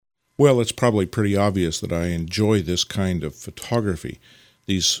Well, it's probably pretty obvious that I enjoy this kind of photography.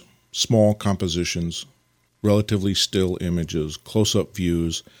 These small compositions, relatively still images, close-up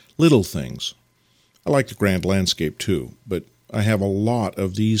views, little things. I like the grand landscape too, but I have a lot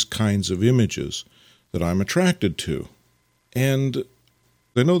of these kinds of images that I'm attracted to. And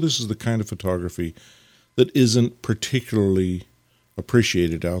I know this is the kind of photography that isn't particularly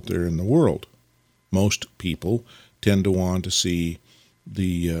appreciated out there in the world. Most people tend to want to see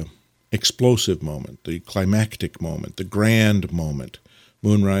the explosive moment, the climactic moment, the grand moment,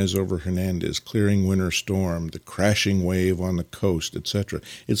 moonrise over Hernandez, clearing winter storm, the crashing wave on the coast, etc.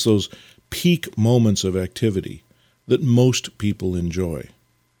 It's those peak moments of activity that most people enjoy.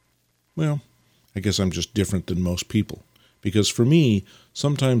 Well, I guess I'm just different than most people, because for me,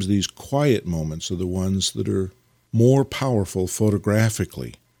 sometimes these quiet moments are the ones that are more powerful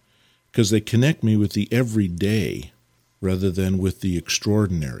photographically, because they connect me with the everyday rather than with the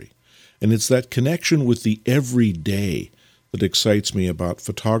extraordinary. And it's that connection with the everyday that excites me about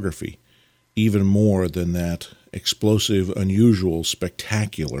photography, even more than that explosive, unusual,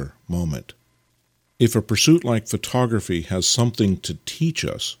 spectacular moment. If a pursuit like photography has something to teach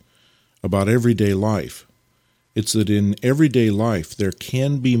us about everyday life, it's that in everyday life there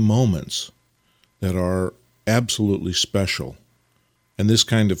can be moments that are absolutely special. And this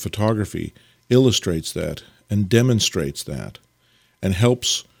kind of photography illustrates that and demonstrates that and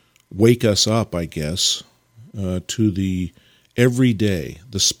helps wake us up, I guess, to the everyday,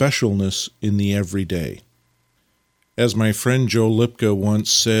 the specialness in the everyday. As my friend Joe Lipka once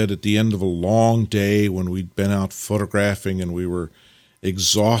said at the end of a long day when we'd been out photographing and we were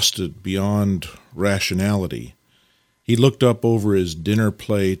exhausted beyond rationality, he looked up over his dinner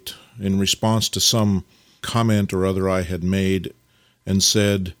plate in response to some comment or other I had made and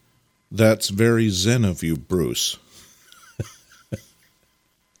said, "That's very zen of you, Bruce."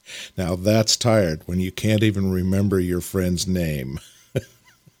 Now that's tired when you can't even remember your friend's name.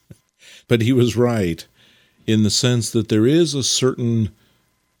 But he was right in the sense that there is a certain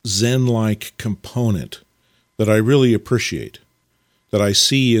zen-like component that I really appreciate, that I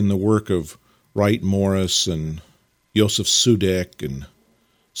see in the work of Wright Morris and Josef Sudek and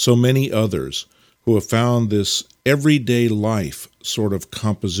so many others who have found this everyday life sort of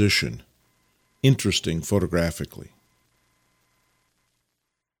composition interesting photographically.